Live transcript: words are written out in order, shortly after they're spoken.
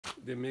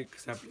they make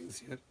saplings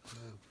here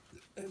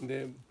and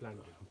they plant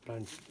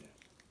it there.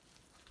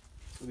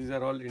 So these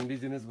are all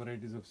indigenous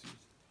varieties of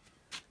seeds.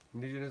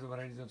 Indigenous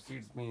varieties of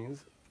seeds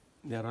means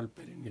they are all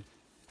perennial.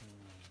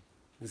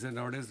 This is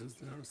nowadays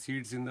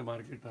seeds in the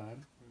market are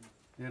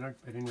they are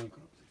not perennial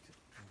crops.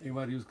 एक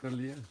बार use कर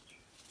लिया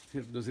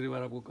फिर दूसरी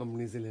बार आपको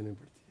company से लेने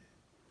पड़ती है.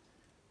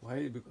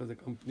 Why? Because the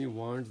company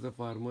wants the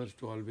farmers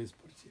to always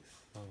purchase.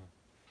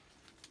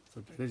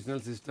 So traditional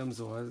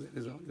systems was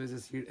there is always a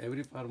seed.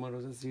 Every farmer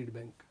was a seed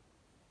bank.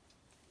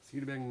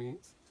 Seed bank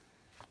means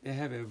they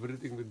have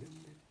everything with them.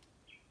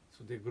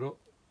 So they grow.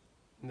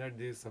 In that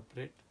they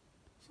separate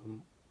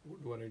some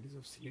good varieties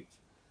of seeds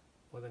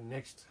for the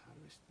next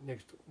harvest,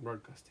 next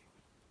broadcasting.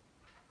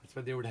 That's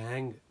why they would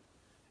hang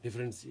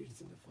different seeds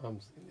in the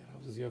farms, in their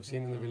houses. You have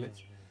seen in the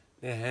village,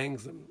 they hang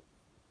some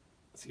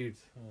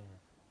seeds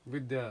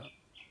with the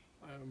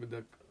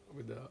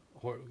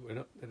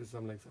there is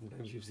some, like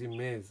sometimes you see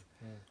maize,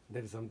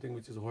 there is something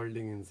which is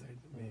holding inside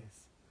the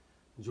maize,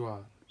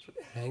 jowar. So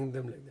they hang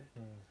them like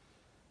that.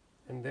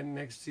 And then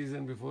next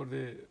season, before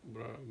they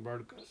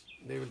broadcast,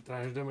 they will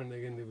thrash them and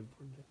again they will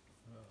put them.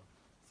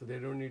 So they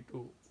don't need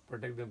to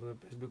protect them from the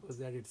pest because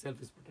that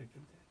itself is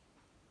protected there.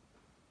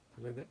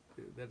 So like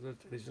that was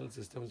traditional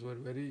systems were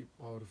very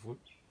powerful.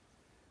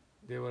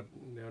 They were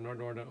not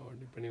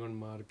depending on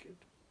market.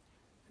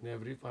 And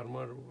every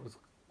farmer was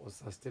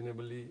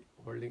sustainably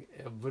holding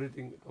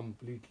everything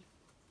completely.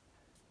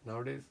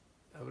 Nowadays,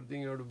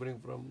 everything you have to bring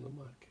from the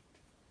market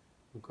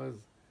because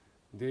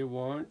they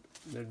want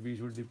that we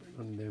should depend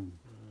on them.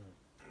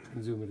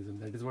 Consumerism.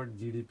 That is what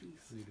GDP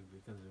is.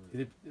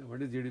 GDP,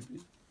 what is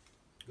GDP?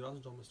 Gross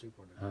domestic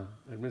product.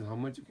 That means how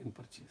much you can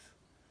purchase.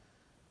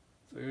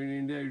 So in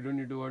India, you don't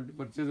need to want to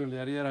purchase only.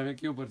 यार हमें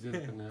क्यों purchase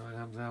करना है?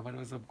 हमारे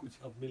पास सब कुछ.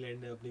 अपनी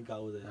land है, अपनी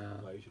cows है.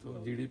 So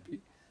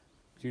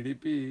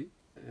GDP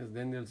is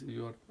then they'll say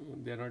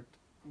they are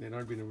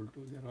not been able to.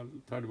 They are all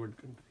third world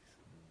countries.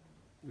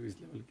 To this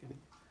level can.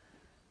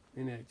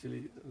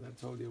 Actually,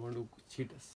 that's how they want to cheat us.